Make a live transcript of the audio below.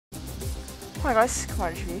Hi guys,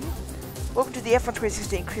 CombinedYoutuber. Welcome to the F1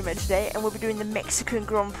 2016 crew mode today, and we'll be doing the Mexican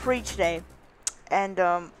Grand Prix today. And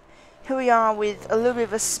here we are with a little bit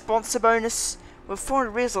of a sponsor bonus with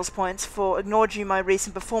 400 resource points for acknowledging my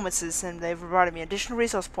recent performances, and they've provided me additional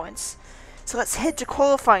resource points. So let's head to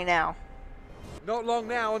qualifying now. Not long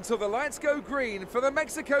now until the lights go green for the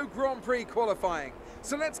Mexico Grand Prix qualifying.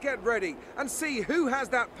 So let's get ready and see who has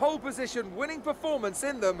that pole position winning performance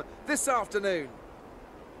in them this afternoon.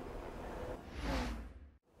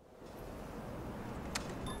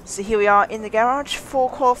 So here we are in the garage for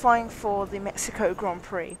qualifying for the Mexico Grand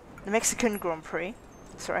Prix. The Mexican Grand Prix.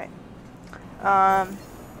 Sorry.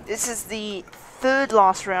 This is the third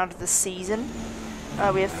last round of the season.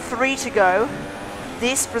 We have 3 to go.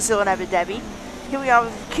 This, Brazil and Abu Dhabi. Here we are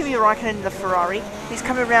with Kimi Räikkönen in the Ferrari. He's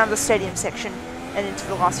coming around the stadium section and into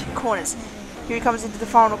the last few corners. Here he comes into the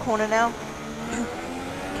final corner now.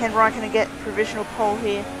 Can Räikkönen get provisional pole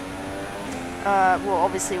here? Well,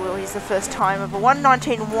 obviously, he's the first time of a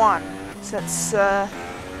 1:19.1, so that's, I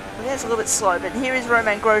think it's a little bit slow, but here is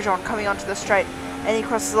Romain Grosjean coming onto the straight, and he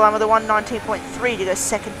crosses the line with a 1:19.3 to go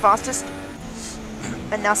second fastest,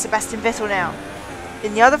 and now Sebastian Vettel now,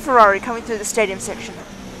 in the other Ferrari coming through the stadium section.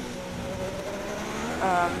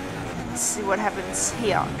 Let's see what happens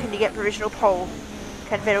here. Can he get provisional pole?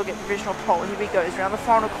 Can Vettel get provisional pole? Here he goes, around the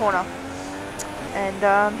final corner.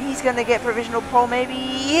 And he's going to get provisional pole maybe.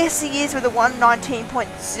 Yes, he is with a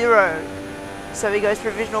 1:19.0. So he goes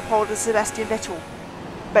provisional pole to Sebastian Vettel.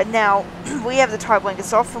 But now we have the tyre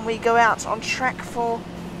blankets off and we go out on track for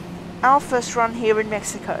our first run here in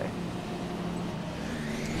Mexico.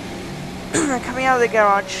 Coming out of the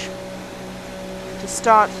garage to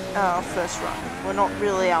start our first run. Well, not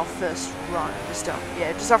really our first run. Just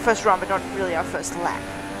our first run, but not really our first lap.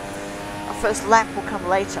 Our first lap will come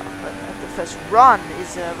later, but the first run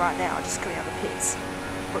is right now, just coming out of the pits.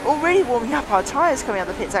 We're already warming up our tyres coming out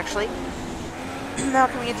of the pits, actually. Now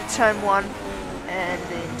coming into turn 1 and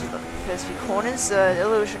into the first few corners, a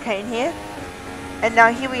little chicane here. And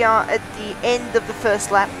now here we are at the end of the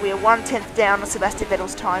first lap. We are 1/10 down on Sebastian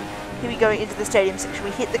Vettel's time. Here we go into the stadium section.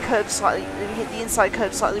 We hit the curb slightly, we hit the inside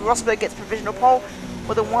curb slightly. Rosberg gets provisional pole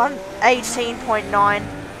with a 1:18.9.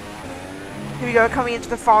 Here we go, coming into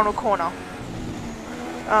the final corner.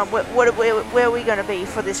 Where are we going to be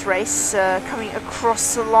for this race? Coming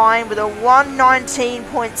across the line with a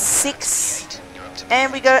 1:19.6,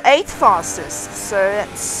 and we go 8th fastest. So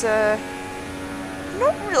that's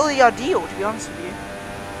not really ideal, to be honest with you.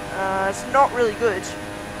 It's not really good.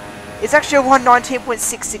 It's actually a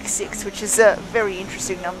 1:19.666, which is a very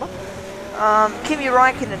interesting number. Kimi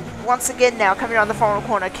Räikkönen once again now coming around the final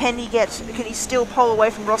corner. Can he still pole away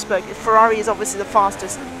from Rosberg? Ferrari is obviously the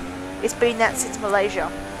fastest. It's been that since Malaysia.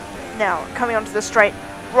 Now, coming onto the straight,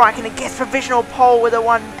 Räikkönen gets provisional pole with a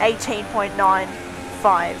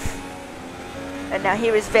 1:18.95. And now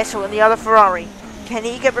here is Vettel in the other Ferrari. Can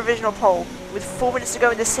he get provisional pole? With 4 minutes to go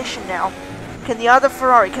in the session now. Can the other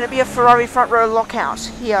Ferrari, can it be a Ferrari front row lockout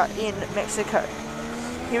here in Mexico?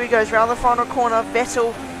 Here he goes, round the final corner.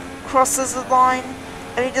 Vettel crosses the line,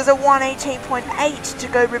 and he does a 1:18.8 to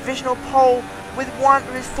go provisional pole with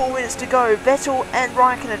 4 minutes to go. Vettel and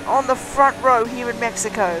Räikkönen on the front row here in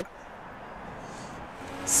Mexico.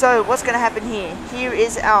 So what's going to happen here? Here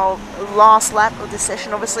is our last lap of the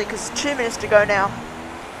session, obviously, because 2 minutes to go now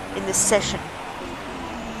in this session.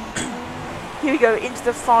 Here we go into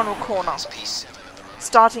the final corner,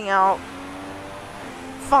 starting our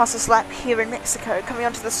fastest lap here in Mexico, coming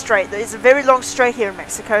onto the straight. There is a very long straight here in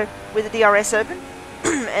Mexico with the DRS open.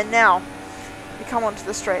 And now we come onto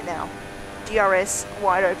the straight now. DRS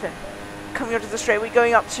wide open. Coming onto the straight, we're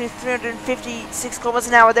going up to 356 kilometers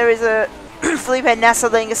an hour. There is a Felipe Nasser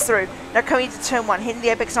leading us through. Now coming into turn 1, hitting the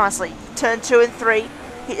apex nicely. Turn 2 and 3,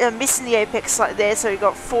 missing the apex slightly there, so we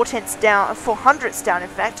got 4/10 down, 400ths down in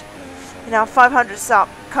fact. And now 500ths up,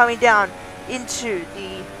 coming down into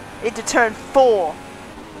turn 4.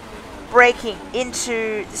 Braking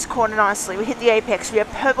into this corner nicely. We hit the apex. We are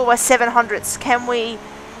purple by 700ths. Can we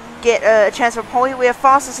get a chance for pole here? We are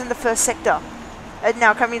fastest in the first sector. And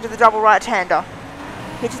now coming into the double right-hander.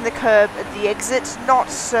 Hitting the curb at the exit.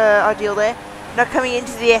 Not ideal there. Now coming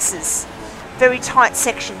into the S's. Very tight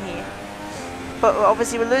section here. But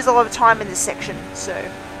obviously we lose a lot of time in this section.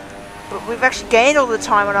 But we've actually gained all the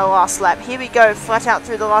time on our last lap. Here we go, flat out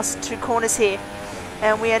through the last 2 corners here.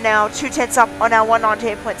 And we are now 2/10 up on our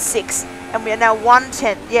 1:19.6. And we are now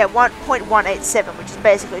 1.187, which is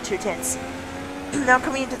basically 2/10. Now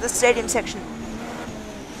coming into the stadium section.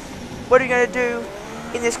 What are we going to do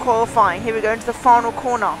in this qualifying? Here we go into the final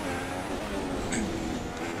corner.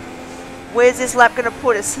 Where's this lap going to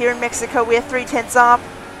put us? Here in Mexico, we are 3/10 up.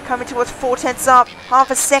 coming towards 4/10 up,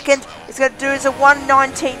 half a second. It's going to do is a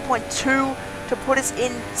 1:19.2 to put us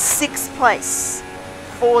in 6th place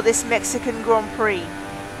for this Mexican Grand Prix.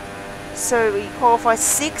 So we qualify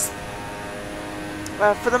 6th.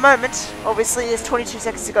 For the moment, obviously there's 22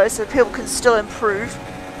 seconds to go, so people can still improve.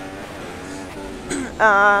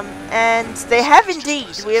 And they have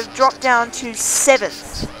indeed. We have dropped down to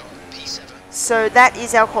 7th. So that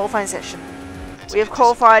is our qualifying session. We have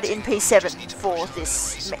qualified in P7 for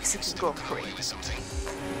this Mexican Grand Prix.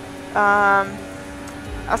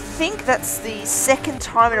 I think that's the 2nd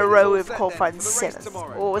time in a row we've qualified in 7th.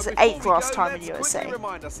 Or was it 8th last time in USA?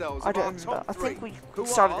 I don't remember. I think we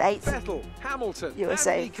started 8th in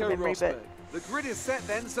USA from memory, but the grid is set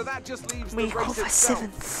then, so that just leaves we the qualify race itself.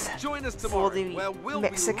 7th Join us for tomorrow, the where we'll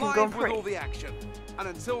Mexican be live Grand with Prix. all the action. And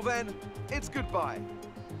until then, it's goodbye.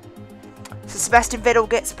 So Sebastian Vettel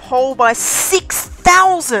gets pole by 6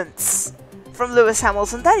 thousandths from Lewis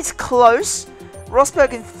Hamilton. That is close.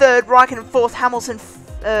 Rosberg in 3rd, Raikkonen 4th, Hamilton,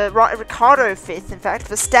 Ricciardo 5th, in fact.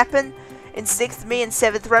 Verstappen in 6th, me in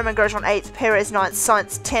 7th, Roman Grosjean 8th, Perez 9th,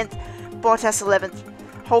 Sainz 10th, Bottas 11th,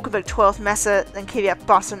 Hulkenberg 12th, Massa, then Kvyat,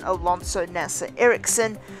 Button, Alonso, Nasser,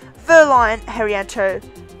 Ericsson, Verline, Herianto,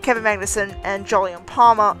 Kevin Magnussen, and Jolyon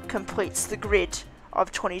Palmer completes the grid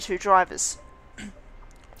of 22 drivers.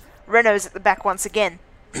 Renault's at the back once again.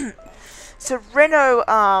 So Renault,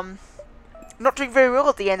 not doing very well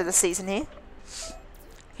at the end of the season here.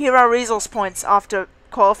 Here are resource points after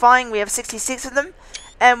qualifying. We have 66 of them,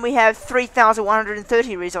 and we have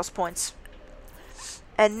 3,130 resource points.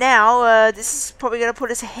 And now, this is probably going to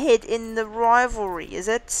put us ahead in the rivalry, is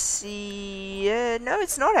it? Yeah, no,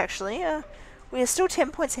 it's not actually. We are still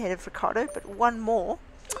 10 points ahead of Ricciardo, but one more.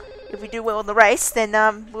 If we do well in the race, then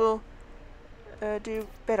we'll do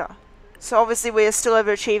better. So obviously we are still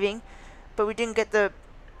overachieving, but we didn't get the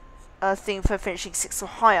thing for finishing 6th or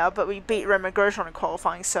higher, but we beat Roman Grosjean in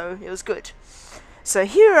qualifying, so it was good. So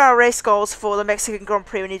here are our race goals for the Mexican Grand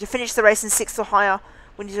Prix. We need to finish the race in 6th or higher.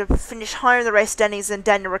 We need to finish higher in the race standings than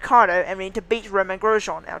Daniel Ricciardo, and we need to beat Roman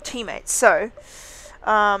Grosjean, our teammate. So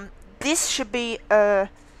this should be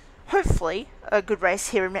hopefully a good race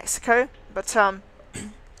here in Mexico, but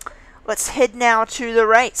let's head now to the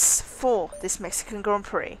race for this Mexican Grand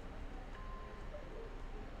Prix.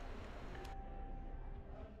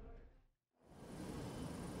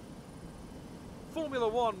 Formula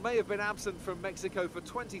One may have been absent from Mexico for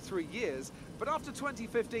 23 years, but after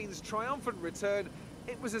 2015's triumphant return,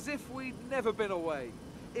 it was as if we'd never been away.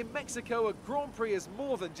 In Mexico, a Grand Prix is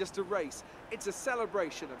more than just a race. It's a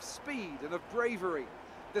celebration of speed and of bravery.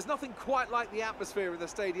 There's nothing quite like the atmosphere in the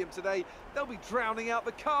stadium today. They'll be drowning out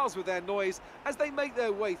the cars with their noise as they make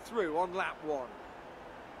their way through on lap 1.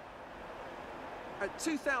 At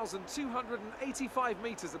 2,285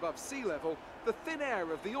 metres above sea level, the thin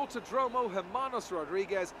air of the Autodromo Hermanos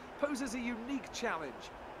Rodriguez poses a unique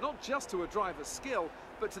challenge, not just to a driver's skill,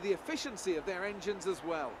 but to the efficiency of their engines as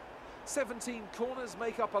well. 17 corners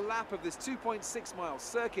make up a lap of this 2.6-mile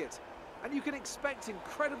circuit, and you can expect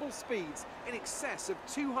incredible speeds in excess of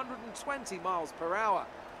 220 miles per hour,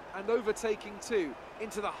 and overtaking too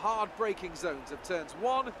into the hard braking zones of turns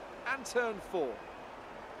 1 and turn 4.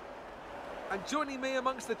 And joining me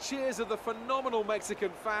amongst the cheers of the phenomenal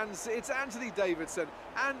Mexican fans, it's Anthony Davidson.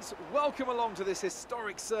 And welcome along to this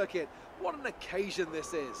historic circuit. What an occasion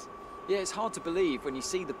this is. Yeah, it's hard to believe when you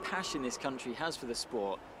see the passion this country has for the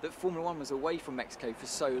sport that Formula One was away from Mexico for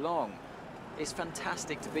so long. It's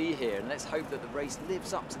fantastic to be here, and let's hope that the race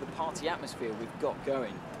lives up to the party atmosphere we've got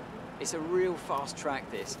going. It's a real fast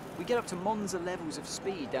track, this. We get up to Monza levels of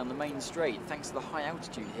speed down the main straight thanks to the high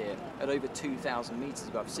altitude here at over 2,000 metres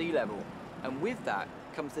above sea level. And with that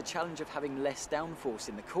comes the challenge of having less downforce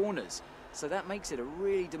in the corners. So that makes it a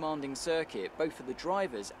really demanding circuit, both for the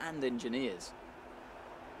drivers and engineers.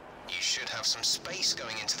 You should have some space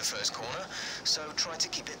going into the first corner, so try to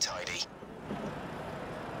keep it tidy.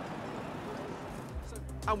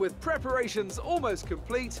 And with preparations almost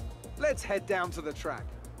complete, let's head down to the track.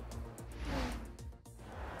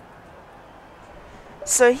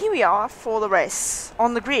 So here we are for the race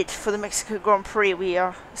on the grid for the Mexico Grand Prix. We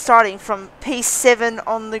are starting from P7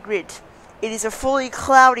 on the grid. It is a fully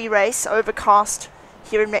cloudy race, overcast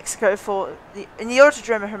here in Mexico in the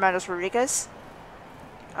Autodromo Hermanos Rodriguez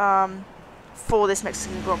for this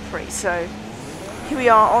Mexican Grand Prix. So here we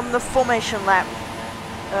are on the formation lap,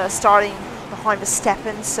 starting behind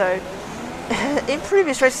Verstappen. So in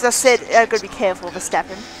previous races I said I've got to be careful of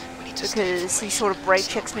Verstappen, because he sort of brake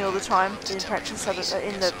checks me all the time in practice,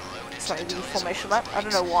 in the formation lap. I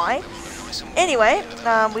don't know why. Anyway,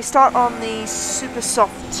 we start on the super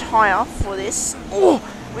soft tyre for this. Oh,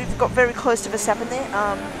 we've got very close to Verstappen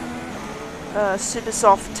there. Super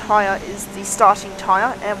soft tyre is the starting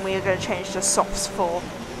tyre, and we are going to change to softs for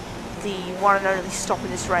the one and only stop in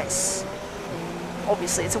this race.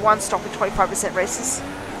 Obviously, it's a one stop in 25% races.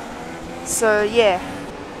 So yeah,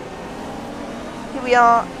 here we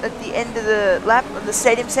are at the end of the lap of the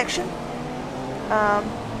stadium section.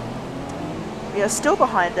 We are still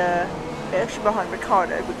behind, we're actually behind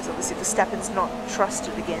Ricciardo, because obviously Verstappen's not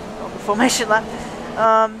trusted again on the formation lap.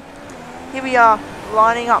 Here we are,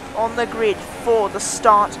 lining up on the grid for the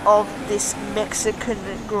start of this Mexican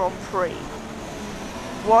Grand Prix.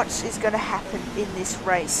 What is going to happen in this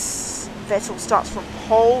race? Vettel starts from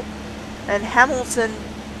pole, and Hamilton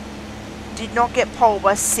did not get pole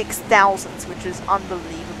by 6 thousandths, which is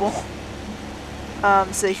unbelievable.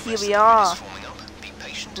 So here we are,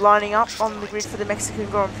 lining up on the grid for the Mexican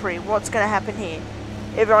Grand Prix. What's going to happen here?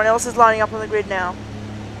 Everyone else is lining up on the grid now.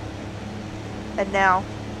 And now,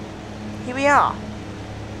 here we are.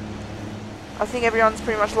 I think everyone's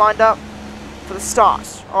pretty much lined up for the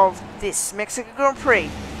start of this Mexican Grand Prix.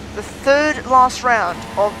 The third last round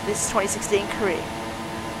of this 2016 career.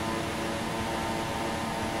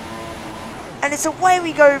 And it's away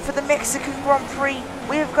we go for the Mexican Grand Prix.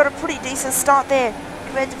 We have got a pretty decent start there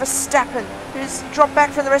compared to Verstappen, who's dropped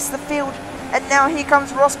back from the rest of the field. And now here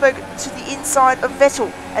comes Rosberg to the inside of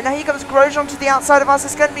Vettel. And now here comes Grosjean to the outside of us.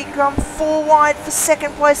 It's going to become 4 wide for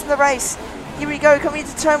second place in the race. Here we go, coming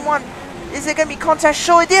into turn 1. Is there going to be contact?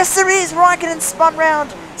 Surely, yes there is! Raikkonen spun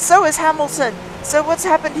round. So is Hamilton. So what's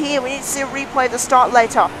happened here? We need to see a replay of the start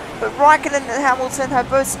later. But Raikkonen and Hamilton have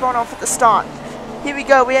both spun off at the start. Here we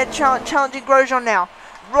go, we are challenging Grosjean now.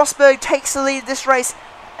 Rosberg takes the lead of this race.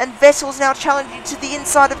 And Vettel's now challenging to the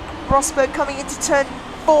inside of Rosberg coming into turn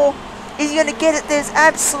 4. Is he going to get it? There's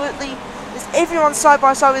everyone side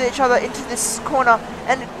by side with each other into this corner.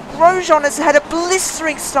 And Grosjean has had a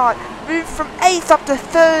blistering start. Moved from 8th up to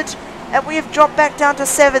 3rd. And we have dropped back down to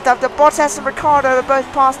 7th after Bottas and Ricciardo are both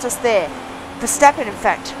past us there. Verstappen, in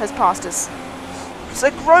fact, has passed us.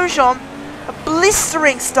 So Grosjean, a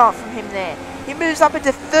blistering start from him there. He moves up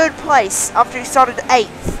into 3rd place after he started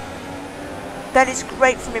 8th. That is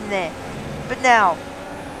great from him there. But now,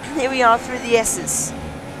 here we are through the S's.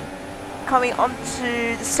 Coming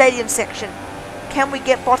onto the stadium section. Can we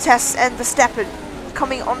get Bottas and Verstappen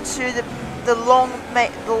coming onto the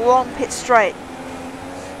long pit straight?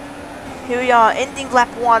 Here we are, ending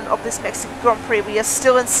lap 1 of this Mexican Grand Prix. We are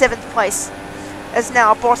still in 7th place. As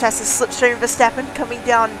now Bottas is slipstreaming Verstappen, coming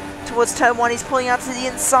down towards turn 1. He's pulling out to the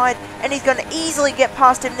inside, and he's going to easily get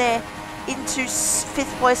past him there. Into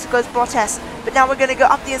 5th place goes Bottas. But now we're going to go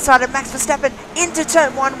up the inside of Max Verstappen into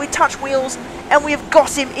turn 1. We touch wheels, and we have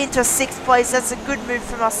got him into 6th place. That's a good move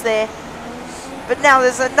from us there. But now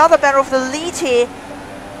there's another battle for the lead here.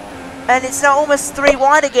 And it's now almost 3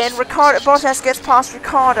 wide again. Bottas gets past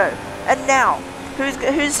Ricciardo. And now,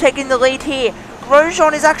 who's taking the lead here?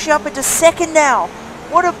 Grosjean is actually up into 2nd now.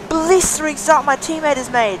 What a blistering start my teammate has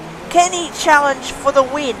made. Can he challenge for the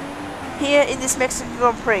win here in this Mexican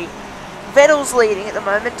Grand Prix? Vettel's leading at the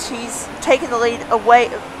moment. He's taken the lead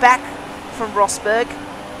back from Rosberg.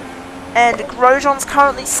 And Grosjean's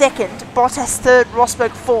currently 2nd. Bottas 3rd, Rosberg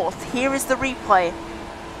 4th. Here is the replay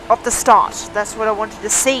of the start. That's what I wanted to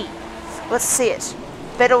see. Let's see it.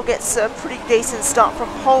 Vettel gets a pretty decent start from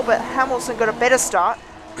pole, but Hamilton got a better start.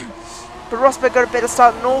 But Rosberg got a better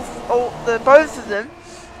start than both of them,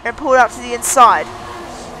 and pulled out to the inside.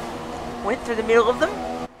 Went through the middle of them.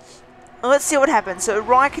 Well, let's see what happens. So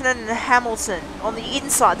Raikkonen and Hamilton on the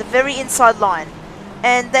inside, the very inside line.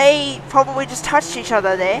 And they probably just touched each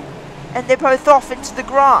other there. And they're both off into the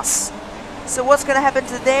grass. So what's going to happen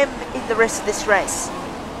to them in the rest of this race?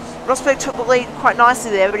 Rosberg took the lead quite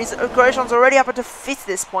nicely there, but Grosjean's already up into 5th at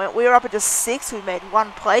this point. We're up into 6th. We've made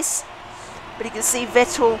 1 place. But you can see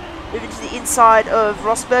Vettel moving to the inside of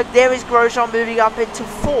Rosberg. There is Grosjean moving up into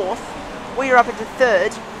 4th. We're up into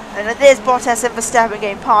 3rd. And there's Bottas and Verstappen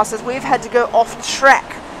getting past us. We've had to go off track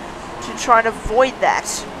to try and avoid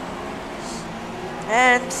that.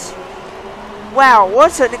 And wow,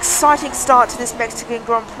 what an exciting start to this Mexican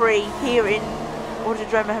Grand Prix here in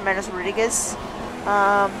Autodromo Jimenez Rodriguez.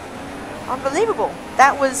 Unbelievable.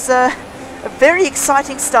 That was a very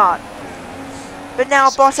exciting start. But now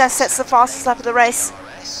Bottas sets the fastest lap of the race.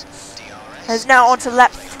 Is now on to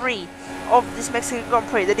lap 3 of this Mexican Grand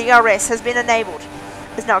Prix. The DRS has been enabled.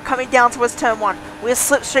 Is now coming down towards turn 1. We're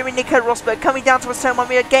slipstreaming Nico Rosberg. Coming down towards turn 1.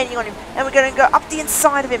 We are gaining on him. And we're going to go up the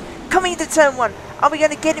inside of him. Coming into turn 1. Are we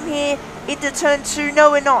going to get him here into turn 2?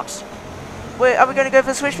 No, we're not. Are we going to go for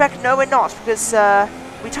the switchback? No, we're not. Because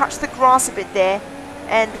we touched the grass a bit there.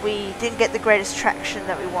 And we didn't get the greatest traction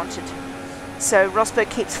that we wanted. So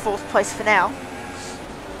Rosberg keeps 4th place for now.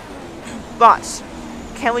 But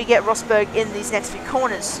can we get Rosberg in these next few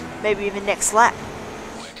corners? Maybe even next lap.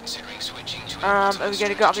 Are we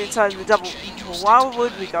going to go up the inside of the double? Well, why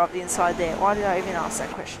would we go up the inside there? Why did I even ask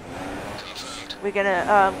that question? We're going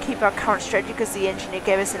to keep our current strategy because the engineer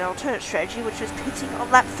gave us an alternate strategy, which was pitting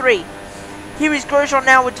on lap 3. Here is Grosjean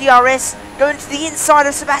now with DRS, going to the inside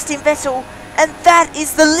of Sebastian Vettel, and that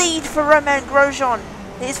is the lead for Romain Grosjean.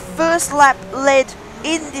 His first lap led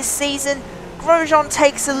in this season. Grosjean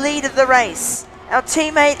takes the lead of the race. Our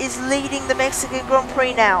teammate is leading the Mexican Grand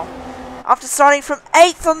Prix now. After starting from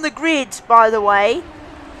 8th on the grid, by the way,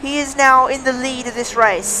 he is now in the lead of this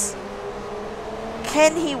race.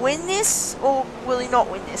 Can he win this, or will he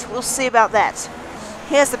not win this? We'll see about that.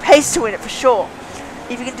 He has the pace to win it for sure,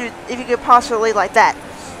 if you can pass for the lead like that.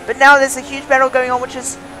 But now there's a huge battle going on, which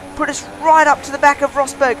has put us right up to the back of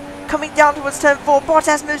Rosberg. Coming down towards turn 4,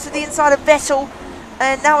 Bottas moves to the inside of Vettel,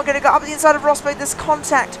 and now we're going to go up the inside of Rosberg. There's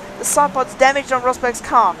contact. The side pod's damaged on Rosberg's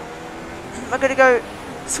car. We're going to go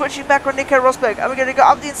switching back on Nico Rosberg. Are we going to go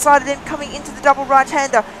up the inside of him, coming into the double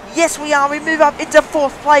right-hander? Yes, we are. We move up into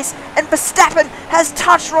 4th place, and Verstappen has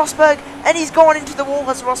touched Rosberg, and he's gone into the wall.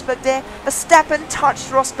 Has Rosberg there? Verstappen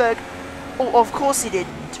touched Rosberg. Oh, of course he did,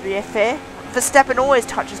 to be fair. Verstappen always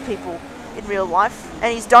touches people in real life,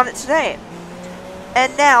 and he's done it today.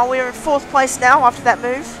 And now we're in 4th place now after that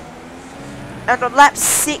move. And on lap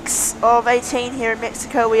 6 of 18 here in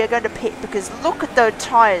Mexico, we are going to pit because look at those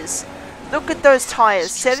tyres. Look at those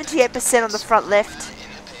tyres. 78% on the front left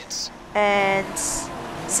and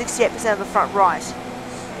 68% on the front right.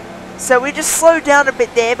 So we just slowed down a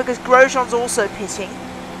bit there because Grosjean's also pitting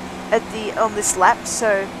on this lap.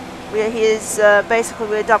 So basically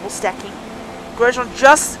we're double stacking. Grosjean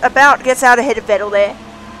just about gets out ahead of Vettel there.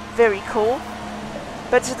 Very cool.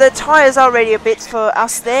 But the tyres are ready a bit for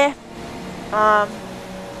us there.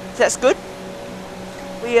 So that's good.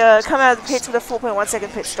 We come out of the pits with a 4.1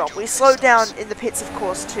 second pit stop. We slow down in the pits, of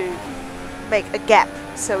course, to make a gap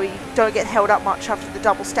so we don't get held up much after the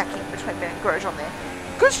double stacking between me and Grosjean there.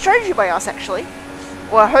 Good strategy by us, actually.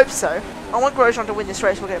 Well, I hope so. I want Grosjean to win this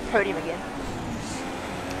race. We'll get a podium again.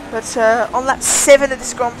 But on lap 7 of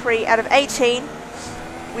this Grand Prix out of 18,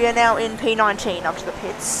 we are now in P19 after the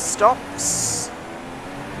pits stops.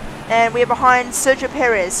 And we are behind Sergio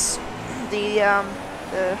Perez, the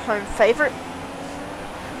home favourite.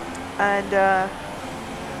 And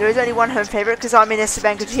there is only one home favourite because I'm in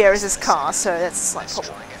Esteban Gutierrez's car, so that's a slight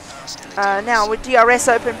problem. Now with DRS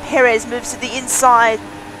open, Perez moves to the inside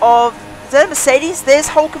of the Mercedes. There's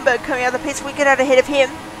Hulkenberg coming out of the pits. We get out ahead of him.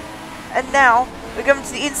 And now we're going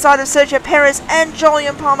to the inside of Sergio Perez and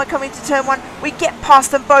Jolyon Palmer coming to turn 1. We get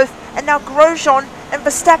past them both. And now Grosjean and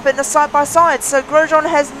Verstappen are side by side. So Grosjean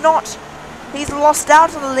he's lost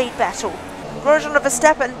out on the lead battle. Grosjean and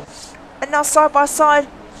Verstappen are now side by side,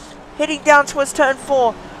 heading down towards turn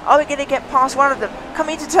 4. Are we going to get past one of them?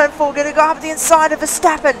 Coming into turn 4, going to go up the inside of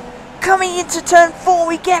Verstappen. Coming into turn 4,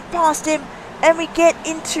 we get past him, and we get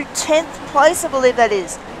into 10th place, I believe that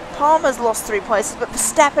is. Palmer's lost 3 places, but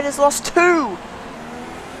Verstappen has lost 2.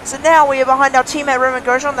 So now we are behind our teammate Romain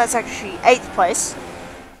Grosjean. That's actually 8th place.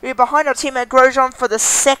 We are behind our teammate Grosjean for the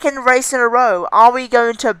 2nd race in a row. Are we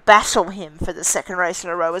going to battle him for the 2nd race in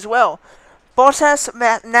a row as well? Bottas,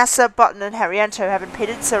 Nasser, Button and Harrianto haven't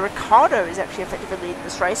pitted, so Ricciardo is actually effectively leading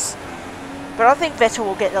this race. But I think Vettel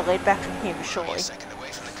will get the lead back from him shortly.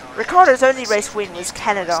 Ricciardo's only race win was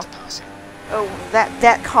Canada. Oh,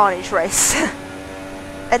 that carnage race.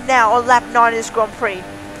 And now on lap 9 of this Grand Prix,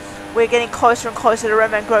 we're getting closer and closer to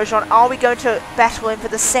Romain Grosjean. Are we going to battle him for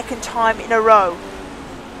the 2nd time in a row?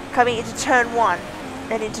 Coming into turn 1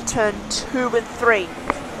 and into turn 2 and 3.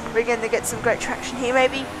 We're going to get some great traction here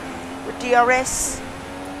maybe with DRS.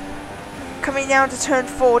 Coming down to turn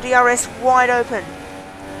 4, DRS wide open.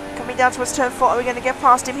 Coming down towards turn 4, are we going to get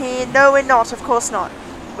past him here? No, we're not, of course not.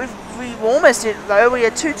 We almost did it though, we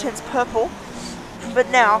are 2/10 purple. But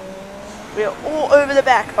now, we are all over the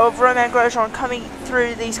back of Romain Grosjean coming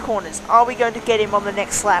through these corners. Are we going to get him on the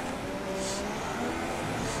next lap?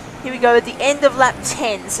 Here we go at the end of lap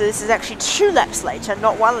 10, so this is actually 2 laps later,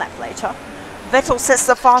 not 1 lap later. Vettel sets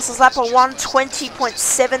the fastest lap of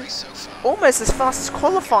 1:20.7, almost as fast as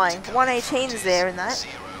qualifying. 1:18 is there in that.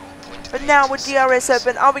 But now with DRS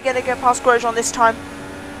open, are we going to go past Grosjean this time?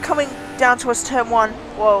 Coming down towards turn 1,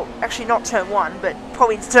 well, actually not turn 1, but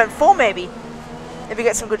probably into turn 4 maybe. If we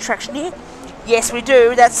get some good traction here. Yes, we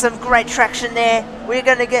do. That's some great traction there. We're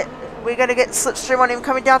going to get slipstream on him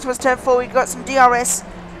coming down towards turn 4. We've got some DRS.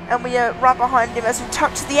 And we are right behind him as we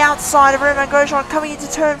tuck to the outside of Romain Grosjean coming into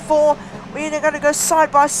turn 4. We're going to go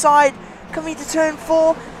side by side coming into turn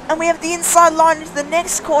 4. and we have the inside line into the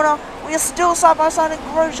next corner. We are still side by side, and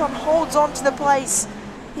Grosjean holds on to the place.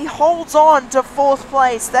 He holds on to 4th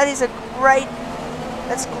place. That is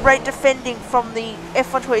that's great defending from the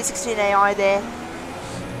F1 2016 AI there.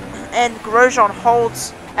 And Grosjean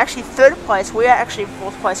holds actually 3rd place. We are actually in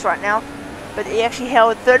 4th place right now, but he actually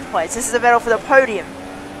held 3rd place. This is a battle for the podium.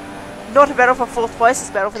 Not a battle for 4th place, it's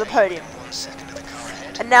a battle for the podium.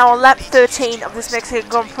 And now on lap 13 of this Mexican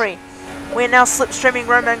Grand Prix, we're now slipstreaming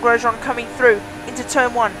Romain Grosjean coming through into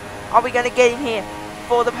turn 1. Are we going to get him here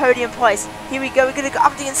for the podium place? Here we go, we're going to go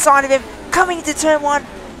up the inside of him, coming into turn 1,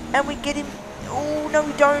 and we get him. Oh, no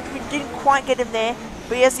we don't, we didn't quite get him there,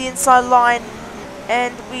 but he has the inside line,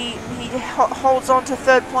 and he holds on to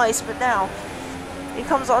 3rd place. But now he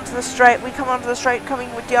comes onto the straight, we come onto the straight,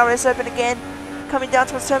 coming with DRS open again, coming down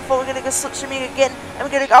towards turn 4, we're going to go slipstreaming again, and we're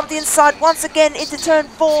going to go up the inside once again into turn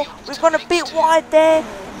 4. We've gone a bit wide there,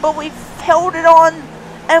 but we've held it on,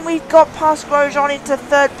 and we've got past Grosjean into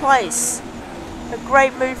 3rd place. A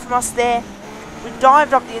great move from us there. We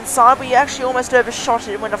dived up the inside, we actually almost overshot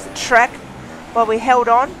it and went off the track, but we held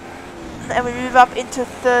on, and we move up into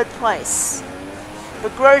 3rd place.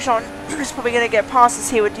 But Grosjean is probably going to get past us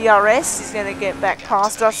here with DRS. He's going to get back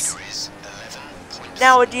past us.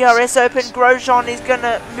 Now with DRS open, Grosjean is going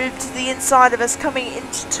to move to the inside of us coming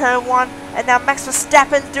into turn 1. And now Max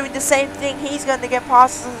Verstappen's doing the same thing. He's going to get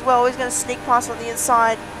past us as well. He's going to sneak past on the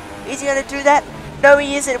inside. Is he going to do that? No,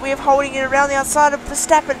 he isn't. We're holding it around the outside of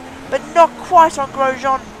Verstappen, but not quite on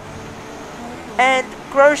Grosjean. And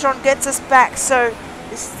Grosjean gets us back. So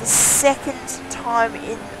this is the 2nd time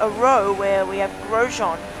in a row where we have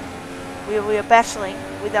Grosjean. We are battling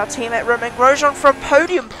with our teammate Romain Grosjean for a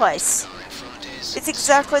podium place. It's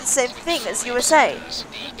exactly the same thing as USA.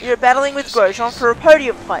 You're battling with Grosjean for a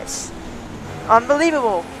podium place.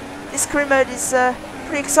 Unbelievable. This career mode is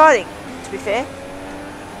pretty exciting, to be fair.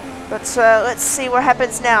 But let's see what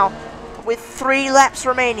happens now. With 3 laps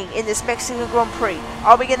remaining in this Mexican Grand Prix,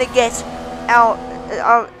 are we going to get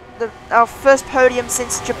our first podium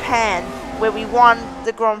since Japan, where we won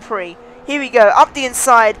the Grand Prix? Here we go, up the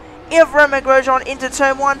inside of Romain Grosjean into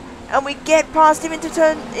turn 1. And we get past him into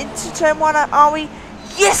turn 1, are we?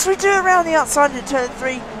 Yes, we do, around the outside into turn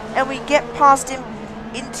 3. And we get past him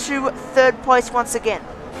into 3rd place once again.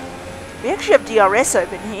 We actually have DRS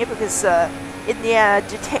open here because in the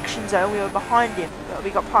detection zone we were behind him. But we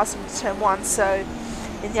got past him into turn 1, so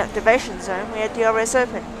in the activation zone we had DRS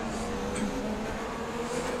open.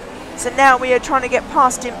 So now we are trying to get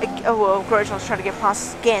past him. Oh well, Grosjean's trying to get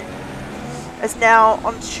past us again. As now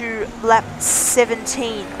onto lap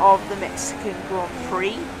 17 of the Mexican Grand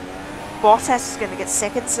Prix. Bottas is going to get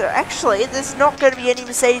 2nd, so actually there's not going to be any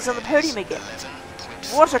Mercedes on the podium again.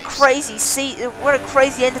 What a crazy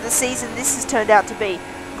end of the season this has turned out to be.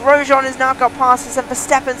 Grosjean has now got past us, and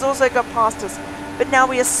Verstappen's also got past us. But now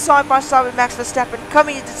we are side by side with Max Verstappen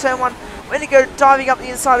coming into turn 1. We're going to go diving up the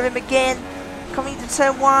inside of him again, coming into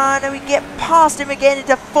turn 1, and we get past him again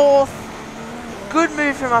into 4th. Good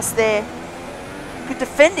move from us there. Good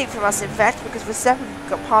defending from us, in fact, because Verstappen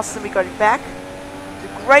got past us and we got him back.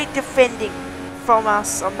 Great defending from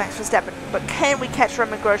us on Max Verstappen. But can we catch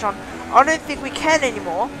Romain Grosjean? I don't think we can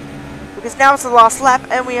anymore, because now it's the last lap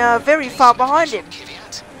and we are very far behind him.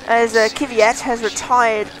 As Kvyat has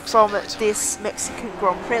retired from this Mexican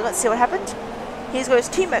Grand Prix. Let's see what happened. Here's got his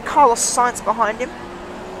teammate Carlos Sainz behind him.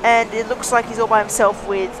 And it looks like he's all by himself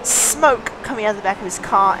with smoke coming out of the back of his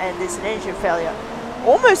car, and there's an engine failure.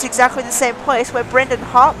 Almost exactly the same place where Brendan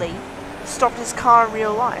Hartley stopped his car in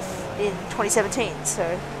real life in 2017.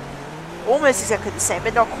 So almost exactly the same,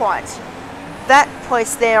 but not quite. That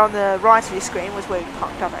place there on the right of your screen was where we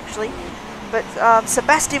parked up actually. But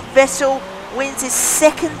Sebastian Vettel wins his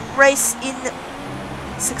 2nd race in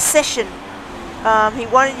succession. He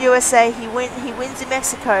won in USA, he wins in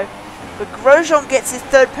Mexico. But Grosjean gets his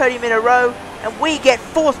 3rd podium in a row, and we get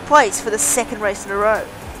 4th place for the 2nd race in a row.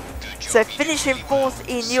 So finishing 4th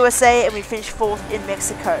in USA, and we finish 4th in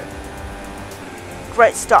Mexico.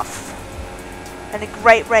 Great stuff. And a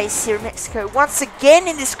great race here in Mexico. Once again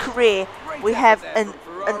in this career, we have an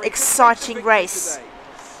exciting race.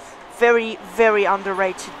 Very, very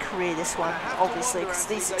underrated career, this one, obviously, because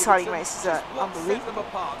these exciting races are unbelievable.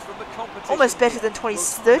 Almost better than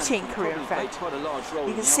 2013 career, in fact.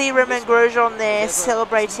 You can see Romain Grosjean there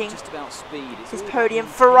celebrating his podium.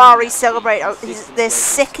 Ferrari celebrate their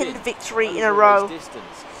 2nd victory in a row.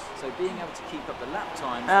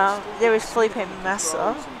 There is Felipe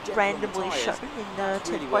Massa randomly shot in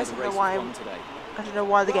 10th place. I don't know why I don't know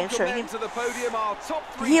why the game's showing him. To the podium, our top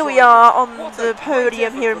three Here we drivers. are on What the a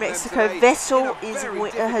podium great here in effort Mexico. from them today Vettel in a is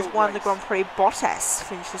very has difficult won the race. Grand Prix. Bottas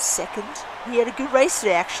finishes second. He had a good race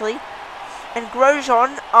today, actually. And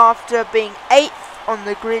Grosjean, after being 8th on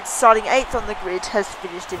the grid, starting 8th on the grid, has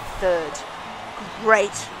finished in 3rd.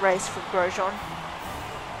 Great race from Grosjean.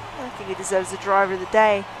 I think he deserves the driver of the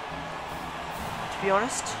day, to be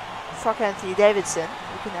honest. Fuck Anthony Davidson.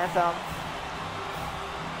 We can have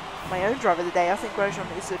my own driver of the day. I think Grosjean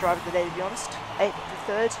is the driver of the day, to be honest. 8th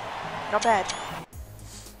to 3rd. Not bad.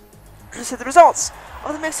 So the results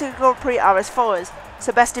of the Mexican Grand Prix are as follows.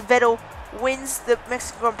 Sebastian Vettel wins the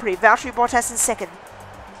Mexican Grand Prix. Valtteri Bottas in 2nd.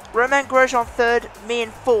 Romain Grosjean 3rd. Me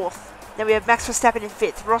in 4th. Then we have Max Verstappen in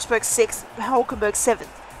 5th. Rosberg 6th. Hülkenberg 7th.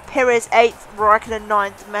 Perez 8th. Raikkonen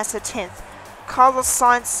 9th. Massa 10th. Carlos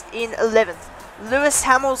Sainz in 11th. Lewis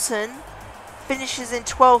Hamilton finishes in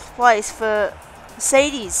 12th place for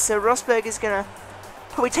Mercedes. So Rosberg is going to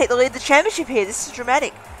probably take the lead of the championship here. This is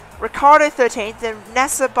dramatic. Ricciardo 13th. Then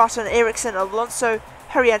Nasser, Button, Ericsson, Alonso,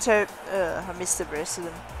 Harriento. I missed the rest of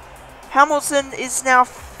them. Hamilton is now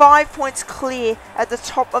 5 points clear at the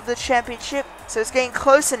top of the championship. So it's getting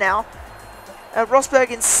closer now.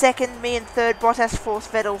 Rosberg in 2nd, me in 3rd, Bottas 4th,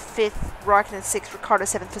 Vettel 5th, Raikkonen 6th, Ricciardo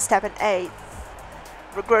 7th, Verstappen 8th,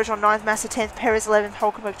 Grosjean 9th, Massa 10th, Perez 11th,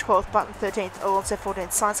 Hülkenberg 12th, Button 13th, Alonso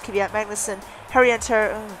 14th, Sainz, Kvyat, Magnussen,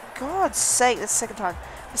 Harriento, oh God's sake, that's the 2nd time.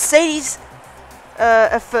 Mercedes are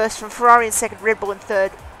 1st, from Ferrari in 2nd, Red Bull in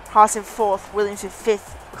 3rd, Haas in 4th, Williams in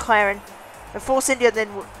 5th, McLaren, Force India, then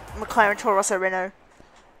McLaren, Toro Rosso, Renault,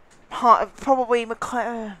 probably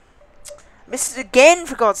McLaren, missed it again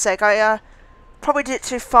for God's sake. I probably did it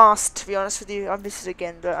too fast, to be honest with you. I missed it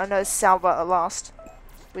again, but I know Sauber are last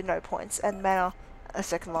with no points, and Manor are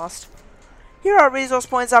 2nd last. Here are resource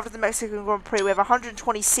points after the Mexican Grand Prix. We have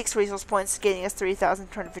 126 resource points, getting us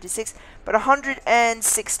 3,256, but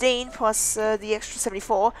 116 plus the extra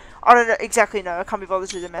 74. I don't know exactly. No, I can't be bothered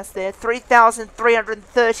to do the math there.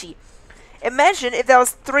 3,330. Imagine if there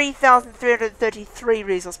was 3,333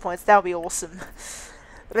 resource points. That would be awesome.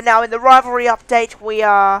 But now in the rivalry update, we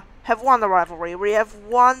have won the rivalry. We have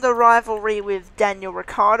won the rivalry with Daniel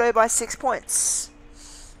Ricciardo by 6 points.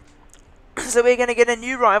 So we're going to get a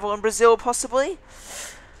new rival in Brazil, possibly.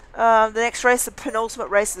 The next race, the penultimate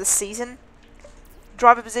race of the season.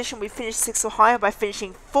 Driver position, we finished 6th or higher by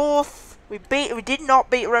finishing 4th. We did not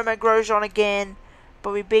beat Romain Grosjean again,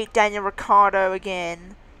 but we beat Daniel Ricciardo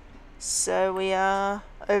again. So we are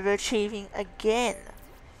overachieving again.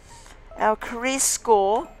 Our career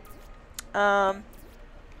score,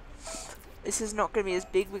 this is not going to be as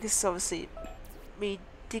big because obviously we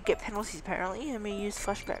did get penalties apparently and we used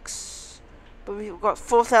flashbacks. But we've got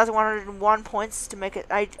 4,101 points to make it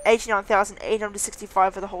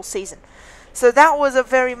 89,865 for the whole season. So that was a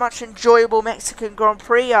very much enjoyable Mexican Grand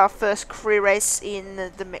Prix, our first career race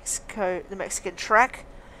in the Mexican track.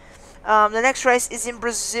 The next race is in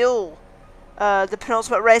Brazil, the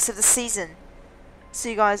penultimate race of the season.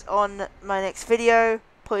 See you guys on my next video.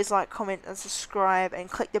 Please like, comment, and subscribe, and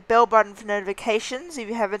click the bell button for notifications if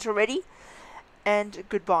you haven't already. And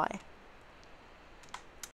goodbye.